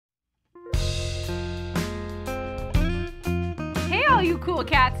all you cool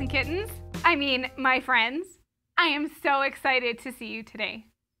cats and kittens. I mean, my friends. I am so excited to see you today.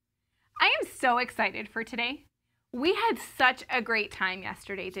 I am so excited for today. We had such a great time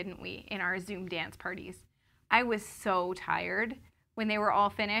yesterday, didn't we, in our Zoom dance parties? I was so tired when they were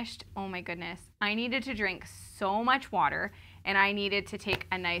all finished. Oh my goodness. I needed to drink so much water and I needed to take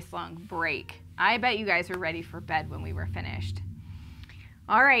a nice long break. I bet you guys were ready for bed when we were finished.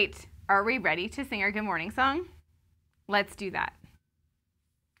 All right, are we ready to sing our good morning song? Let's do that.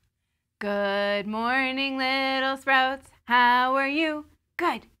 Good morning, little sprouts. How are you?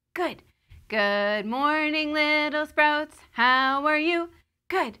 Good, good. Good morning, little sprouts. How are you?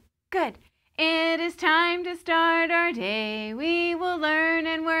 Good, good. It is time to start our day. We will learn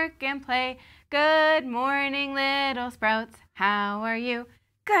and work and play. Good morning, little sprouts. How are you?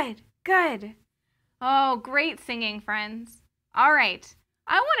 Good, good. Oh, great singing, friends. All right,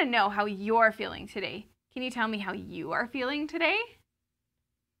 I want to know how you're feeling today. Can you tell me how you are feeling today?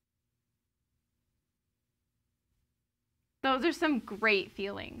 Those are some great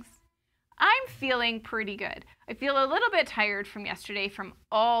feelings. I'm feeling pretty good. I feel a little bit tired from yesterday from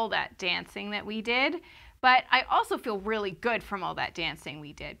all that dancing that we did, but I also feel really good from all that dancing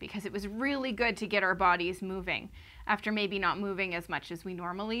we did because it was really good to get our bodies moving after maybe not moving as much as we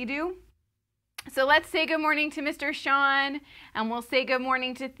normally do. So let's say good morning to Mr. Sean, and we'll say good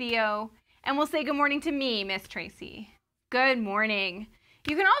morning to Theo, and we'll say good morning to me, Miss Tracy. Good morning.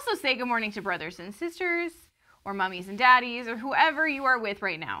 You can also say good morning to brothers and sisters, or mummies and daddies, or whoever you are with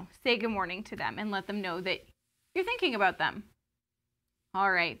right now. Say good morning to them and let them know that you're thinking about them.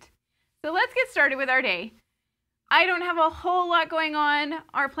 All right, so let's get started with our day. I don't have a whole lot going on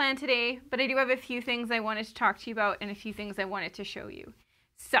our plan today, but I do have a few things I wanted to talk to you about and a few things I wanted to show you.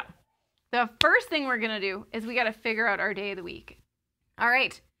 So the first thing we're gonna do is we gotta figure out our day of the week. All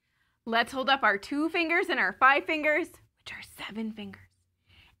right, let's hold up our 2 fingers and our 5 fingers, which are 7 fingers.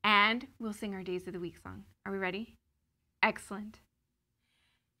 And we'll sing our Days of the Week song. Are we ready? Excellent.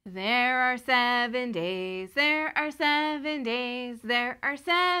 There are 7 days, there are 7 days, there are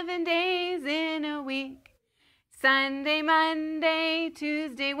 7 days in a week. Sunday, Monday,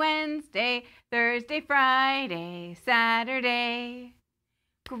 Tuesday, Wednesday, Thursday, Friday, Saturday.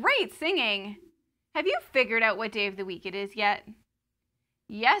 Great singing. Have you figured out what day of the week it is yet?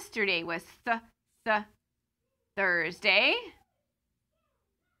 Yesterday was Thursday.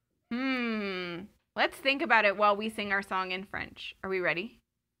 Let's think about it while we sing our song in French. Are we ready?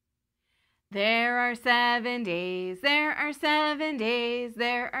 There are 7 days, there are 7 days,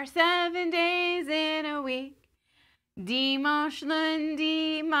 there are 7 days in a week. Dimanche,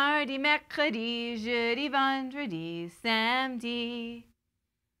 lundi, mardi, mercredi, jeudi, vendredi, samedi.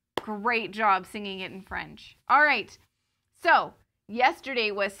 Great job singing it in French. All right, so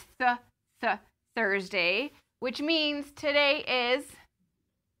yesterday was Thursday, which means today is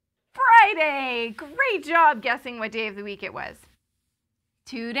Friday. Great job guessing what day of the week it was.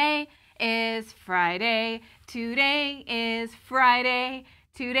 Today is Friday. Today is Friday.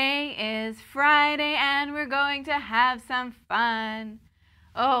 Today is Friday, and we're going to have some fun.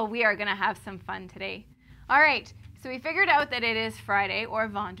 Oh, we are going to have some fun today. All right, so we figured out that it is Friday or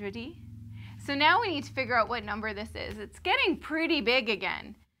vendredi. So now we need to figure out what number this is. It's getting pretty big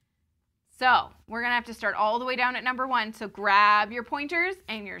again. So we're going to have to start all the way down at number 1. So grab your pointers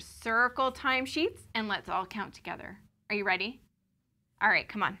and your circle timesheets, and let's all count together. Are you ready? All right,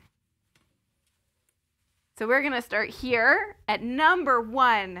 come on. So we're going to start here at number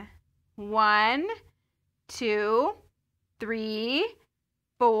 1. 1, 2, 3,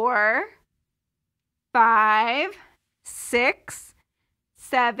 4, 5, 6,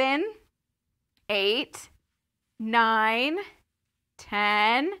 7, 8, 9,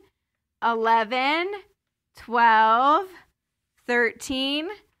 10, 11, 12, 13,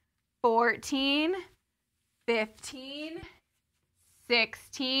 14, 15,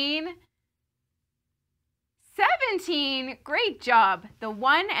 16, 17. Great job. The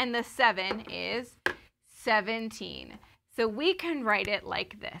 1 and the 7 is 17. So we can write it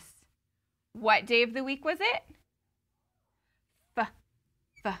like this. What day of the week was it?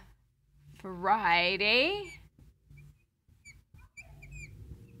 Friday.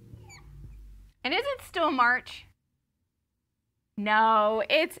 And is it still March? No,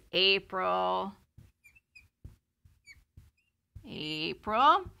 it's April.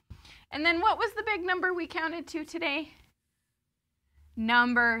 April. And then what was the big number we counted to today?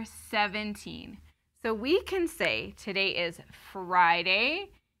 Number 17. So we can say today is Friday,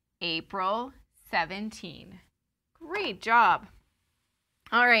 April 17. Great job.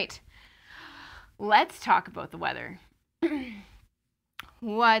 All right, let's talk about the weather.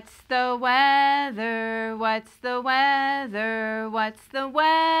 What's the weather? What's the weather? What's the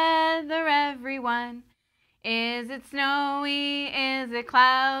weather, everyone? Is it snowy? Is it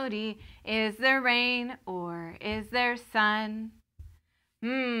cloudy? Is there rain or is there sun?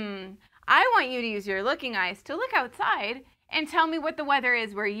 I want you to use your looking eyes to look outside and tell me what the weather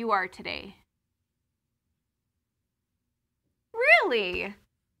is where you are today. Really?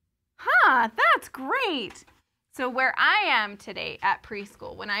 Huh, that's great. So where I am today at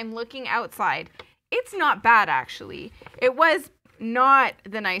preschool, when I'm looking outside, it's not bad actually. It was not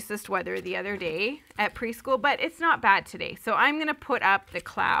the nicest weather the other day at preschool, but it's not bad today. So I'm going to put up the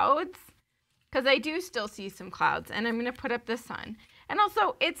clouds because I do still see some clouds, and I'm going to put up the sun. And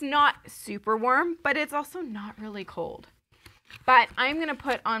also, it's not super warm, but it's also not really cold. But I'm going to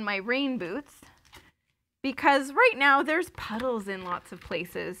put on my rain boots because right now there's puddles in lots of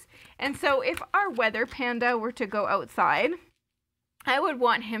places. And so if our weather panda were to go outside, I would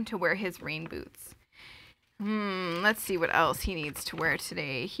want him to wear his rain boots. Let's see what else he needs to wear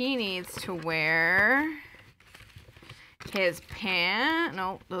today. He needs to wear his pants.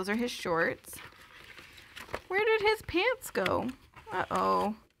 No, those are his shorts. Where did his pants go?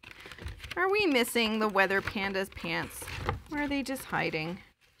 Uh-oh. Are we missing the weather panda's pants? Or are they just hiding?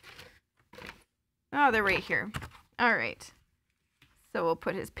 Oh, they're right here. All right. So we'll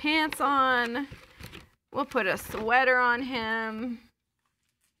put his pants on. We'll put a sweater on him.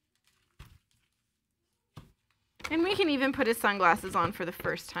 And we can even put his sunglasses on for the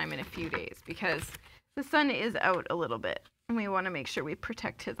first time in a few days because the sun is out a little bit and we want to make sure we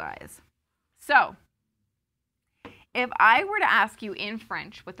protect his eyes. So, if I were to ask you in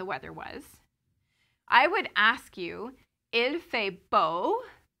French what the weather was, I would ask you, il fait beau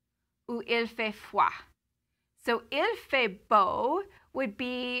ou il fait froid? So, il fait beau would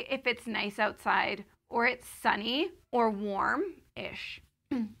be if it's nice outside or it's sunny or warm-ish.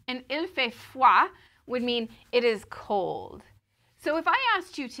 And il fait froid would mean it is cold. So if I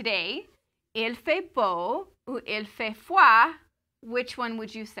asked you today, il fait beau ou il fait froid, which one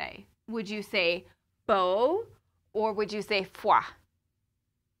would you say? Would you say beau or would you say froid?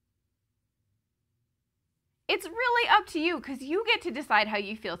 It's really up to you because you get to decide how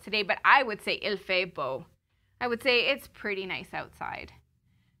you feel today, but I would say il fait beau. I would say it's pretty nice outside.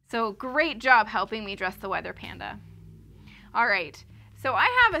 So great job helping me dress the weather panda. All right. So I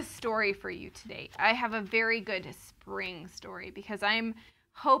have a story for you today. I have a very good spring story because I'm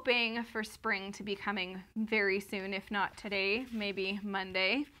hoping for spring to be coming very soon, if not today, maybe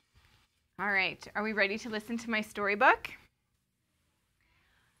Monday. All right, are we ready to listen to my storybook?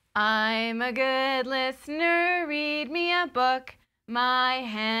 I'm a good listener, read me a book. My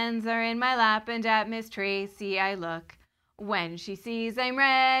hands are in my lap and at Miss Tracy I look. When she sees I'm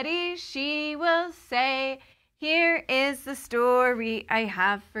ready, she will say, here is the story I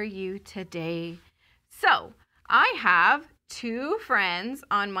have for you today. So, I have two friends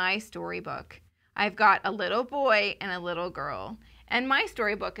on my storybook. I've got a little boy and a little girl. And my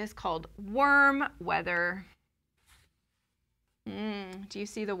storybook is called Worm Weather. Do you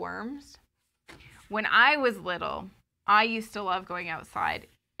see the worms? When I was little, I used to love going outside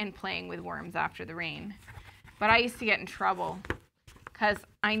and playing with worms after the rain. But I used to get in trouble because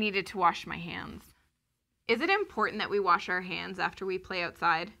I needed to wash my hands. Is it important that we wash our hands after we play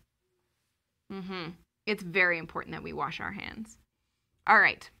outside? It's very important that we wash our hands. All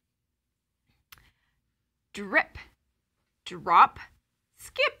right. Drip, drop,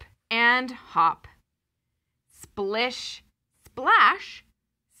 skip, and hop. Splish, splash,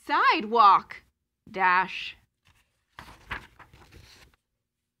 sidewalk, dash.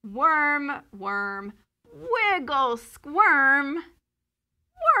 Worm, worm, wiggle, squirm,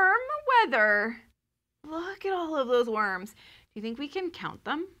 worm weather. Look at all of those worms. Do you think we can count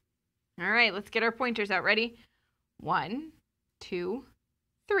them? All right, let's get our pointers out. Ready? 1, 2,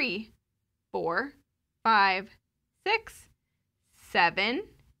 3, 4, 5, 6, 7,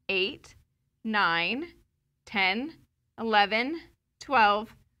 8, 9, 10, 11,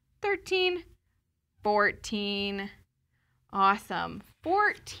 12, 13, 14. Awesome.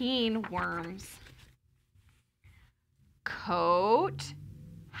 14 worms. Coat,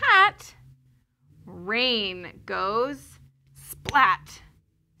 hat, rain goes splat.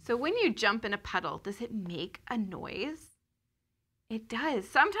 So when you jump in a puddle, does it make a noise? It does.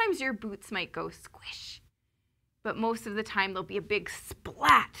 Sometimes your boots might go squish, but most of the time there'll be a big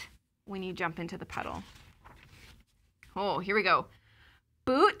splat when you jump into the puddle. Oh, here we go.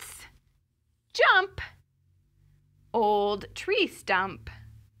 Boots, jump, old tree stump.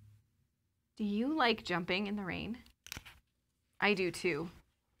 Do you like jumping in the rain? I do too.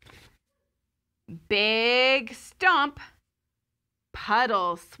 Big stump,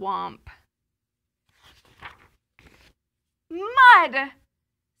 Puddle swamp. Mud.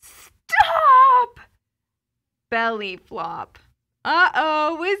 Stop. Belly flop.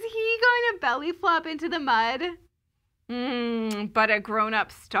 Uh-oh, was he going to belly flop into the mud? But a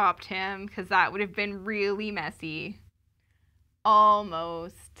grown-up stopped him because that would have been really messy.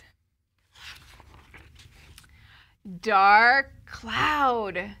 Almost. Dark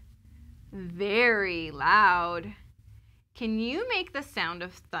cloud. Very loud. Can you make the sound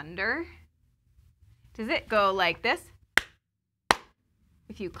of thunder? Does it go like this?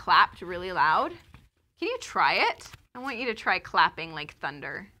 If you clapped really loud? Can you try it? I want you to try clapping like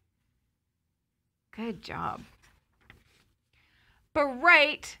thunder. Good job.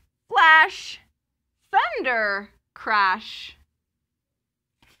 Bright flash, thunder crash.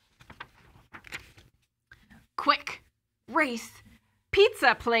 Quick race,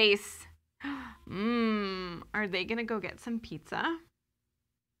 pizza place. Are they gonna go get some pizza?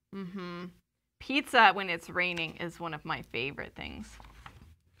 Pizza when it's raining is one of my favorite things.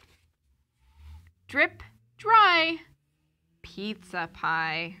 Drip, dry, pizza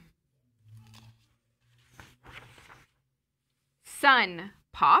pie. Sun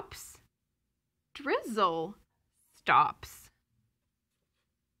pops, drizzle stops.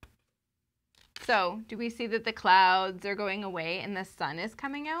 So, do we see that the clouds are going away and the sun is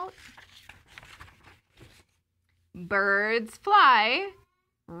coming out? Birds fly,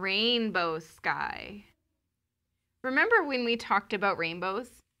 rainbow sky. Remember when we talked about rainbows?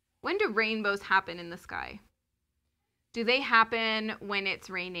 When do rainbows happen in the sky? Do they happen when it's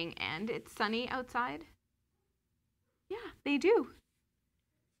raining and it's sunny outside? Yeah, they do.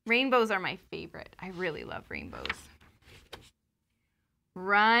 Rainbows are my favorite. I really love rainbows.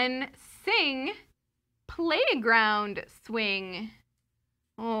 Run, sing, playground swing.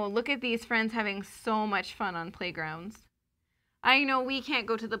 Oh, look at these friends having so much fun on playgrounds. I know we can't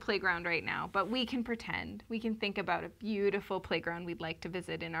go to the playground right now, but we can pretend. We can think about a beautiful playground we'd like to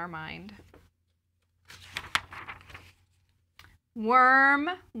visit in our mind. Worm,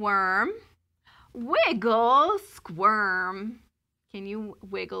 worm, wiggle, squirm. Can you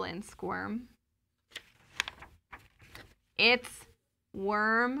wiggle and squirm? It's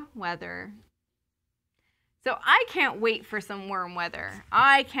worm weather. So I can't wait for some worm weather.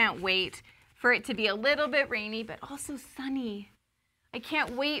 I can't wait for it to be a little bit rainy, but also sunny. I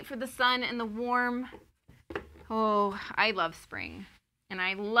can't wait for the sun and the warm. Oh, I love spring. And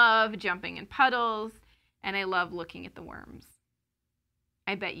I love jumping in puddles. And I love looking at the worms.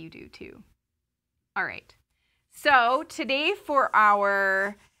 I bet you do too. All right. So today for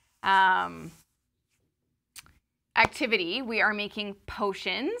our activity, we are making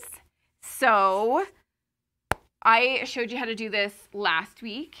potions. So I showed you how to do this last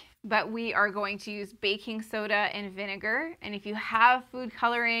week, but we are going to use baking soda and vinegar. And if you have food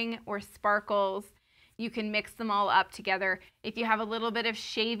coloring or sparkles, you can mix them all up together. If you have a little bit of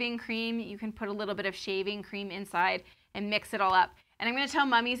shaving cream, you can put a little bit of shaving cream inside and mix it all up. And I'm going to tell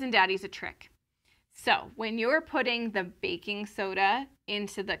mummies and daddies a trick. So when you're putting the baking soda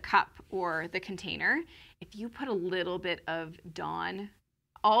into the cup or the container, if you put a little bit of Dawn,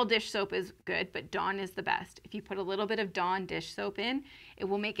 all dish soap is good, but Dawn is the best. If you put a little bit of Dawn dish soap in, it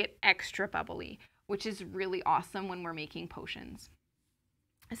will make it extra bubbly, which is really awesome when we're making potions.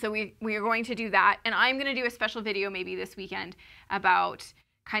 So we are going to do that, and I'm going to do a special video maybe this weekend about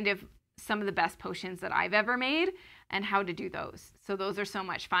kind of some of the best potions that I've ever made and how to do those. So those are so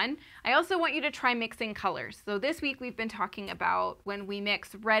much fun. I also want you to try mixing colors. So this week we've been talking about when we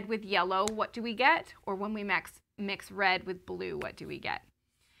mix red with yellow, what do we get? Or when we mix red with blue, what do we get?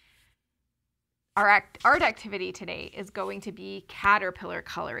 Our art activity today is going to be caterpillar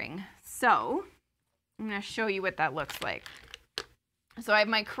coloring. So I'm going to show you what that looks like. So I have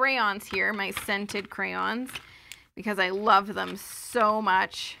my crayons here, my scented crayons, because I love them so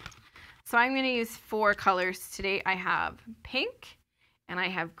much. So I'm going to use 4 colors today. I have pink, and I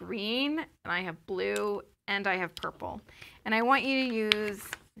have green, and I have blue, and I have purple. And I want you to use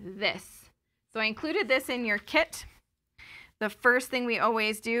this. So I included this in your kit. The first thing we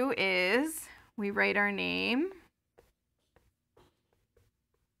always do is we write our name.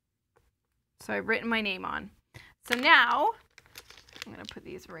 So I've written my name on. So now I'm going to put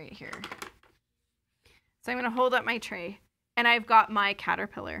these right here. So I'm going to hold up my tray, and I've got my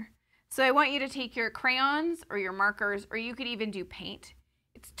caterpillar. So I want you to take your crayons or your markers, or you could even do paint.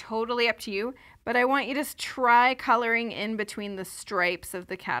 It's totally up to you, but I want you to try coloring in between the stripes of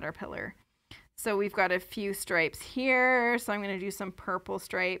the caterpillar. So we've got a few stripes here, so I'm going to do some purple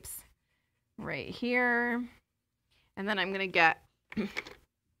stripes right here. And then I'm going to get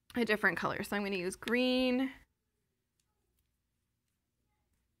a different color. So I'm going to use green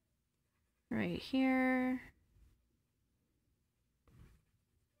right here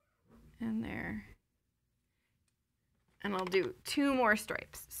and there. And I'll do 2 more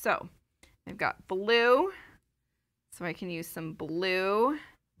stripes. So I've got blue, so I can use some blue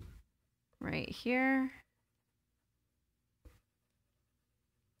right here.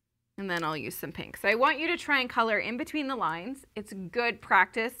 And then I'll use some pink. So I want you to try and color in between the lines. It's good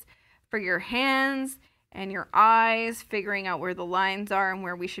practice for your hands and your eyes, figuring out where the lines are and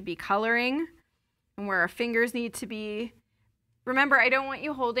where we should be coloring and where our fingers need to be. Remember, I don't want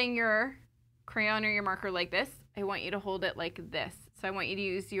you holding your crayon or your marker like this. I want you to hold it like this. So I want you to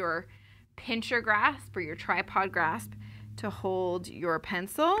use your pincher grasp or your tripod grasp to hold your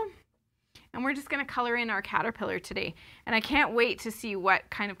pencil. And we're just going to color in our caterpillar today. And I can't wait to see what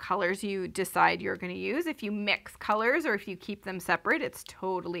kind of colors you decide you're going to use. If you mix colors or if you keep them separate, it's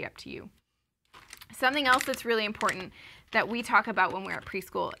totally up to you. Something else that's really important that we talk about when we're at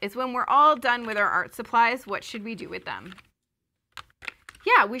preschool is when we're all done with our art supplies, what should we do with them?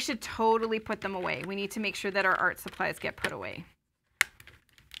 Yeah, we should totally put them away. We need to make sure that our art supplies get put away.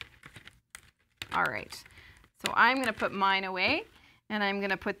 All right, so I'm going to put mine away. And I'm going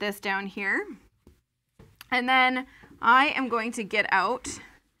to put this down here. And then I am going to get out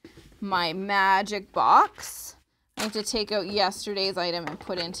my magic box. I have to take out yesterday's item and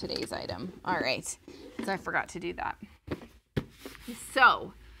put in today's item. All right, because I forgot to do that.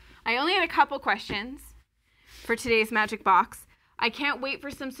 So I only had a couple questions for today's magic box. I can't wait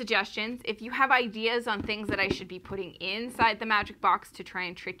for some suggestions. If you have ideas on things that I should be putting inside the magic box to try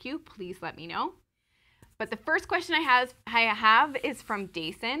and trick you, please let me know. But the first question I have is from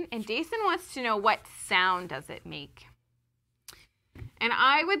Dason, and Dason wants to know, what sound does it make? And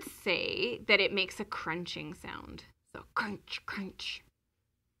I would say that it makes a crunching sound. So crunch, crunch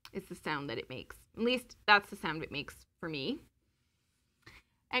is the sound that it makes. At least that's the sound it makes for me.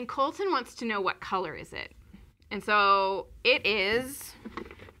 And Colton wants to know, what color is it? And so it is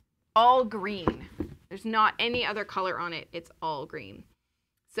all green. There's not any other color on it. It's all green.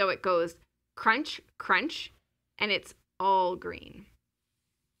 So it goes crunch, crunch, and it's all green.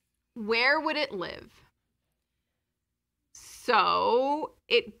 Where would it live? So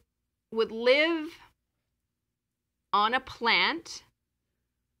it would live on a plant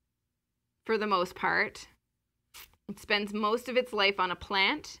for the most part. It spends most of its life on a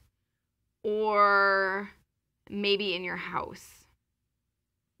plant or maybe in your house.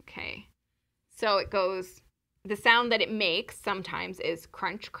 Okay, so it goes, the sound that it makes sometimes is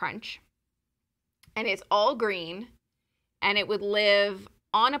crunch, crunch. And it's all green, and it would live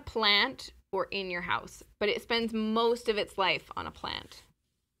on a plant or in your house, but it spends most of its life on a plant.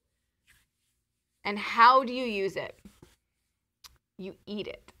 And how do you use it? You eat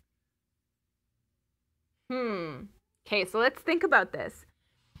it. Okay, so let's think about this.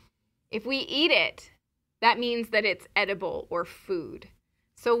 If we eat it, that means that it's edible or food.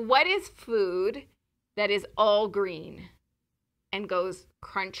 So what is food that is all green and goes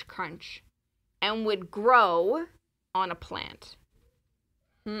crunch, crunch, and would grow on a plant?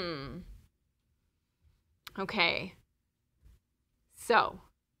 Okay. So,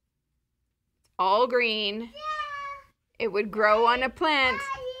 it's all green. Yeah. It would grow on a plant.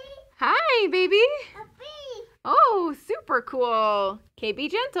 Hi, baby. Oh, super cool. Okay, be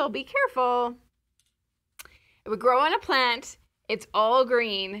gentle. Be careful. It would grow on a plant. It's all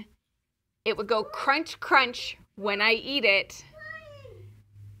green. It would go crunch, crunch when I eat it.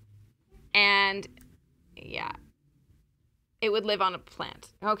 And yeah, it would live on a plant.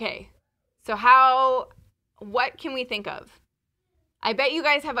 Okay, so what can we think of? I bet you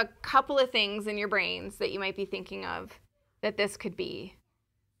guys have a couple of things in your brains that you might be thinking of that this could be.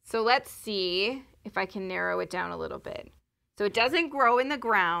 So let's see if I can narrow it down a little bit. So it doesn't grow in the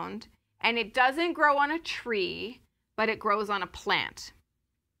ground, and it doesn't grow on a tree, but it grows on a plant.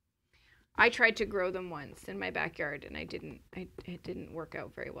 I tried to grow them once in my backyard, and it didn't work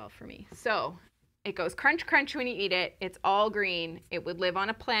out very well for me. So it goes crunch, crunch when you eat it. It's all green. It would live on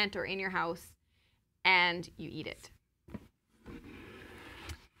a plant or in your house, and you eat it.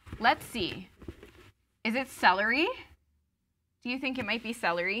 Let's see. Is it celery? Do you think it might be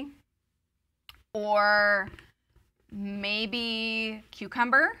celery? Or maybe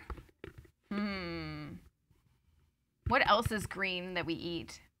cucumber? What else is green that we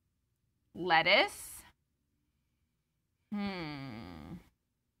eat? Lettuce? Can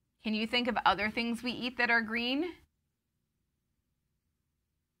you think of other things we eat that are green?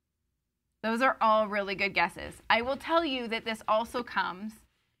 Those are all really good guesses. I will tell you that this also comes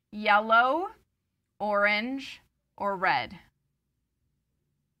yellow, orange, or red.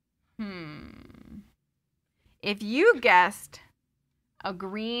 If you guessed a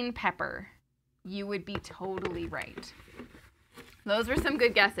green pepper, You would be totally right. Those were some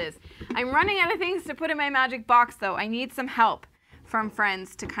good guesses. I'm running out of things to put in my magic box, though. I need some help from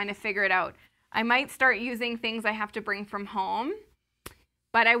friends to kind of figure it out. I might start using things I have to bring from home,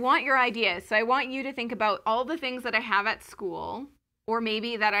 but I want your ideas. So I want you to think about all the things that I have at school, or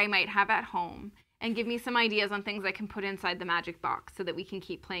maybe that I might have at home, and give me some ideas on things I can put inside the magic box so that we can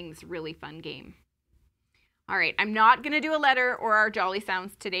keep playing this really fun game. All right, I'm not going to do a letter or our jolly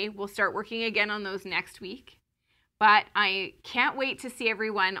sounds today. We'll start working again on those next week. But I can't wait to see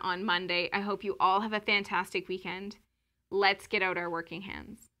everyone on Monday. I hope you all have a fantastic weekend. Let's get out our working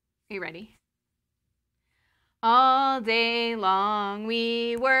hands. Are you ready? All day long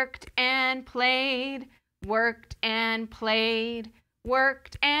we worked and played, worked and played,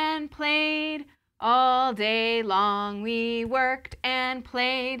 worked and played. All day long we worked and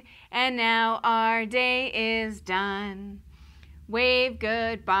played, and now our day is done. Wave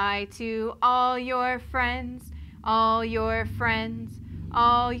goodbye to all your friends, all your friends,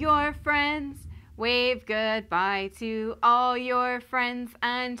 all your friends. Wave goodbye to all your friends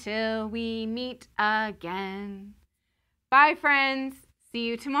until we meet again. Bye, friends. See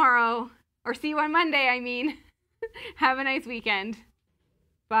you tomorrow. Or see you on Monday, I mean. Have a nice weekend.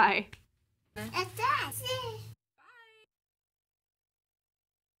 Bye. Bye. Is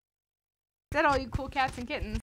that all, you cool cats and kittens?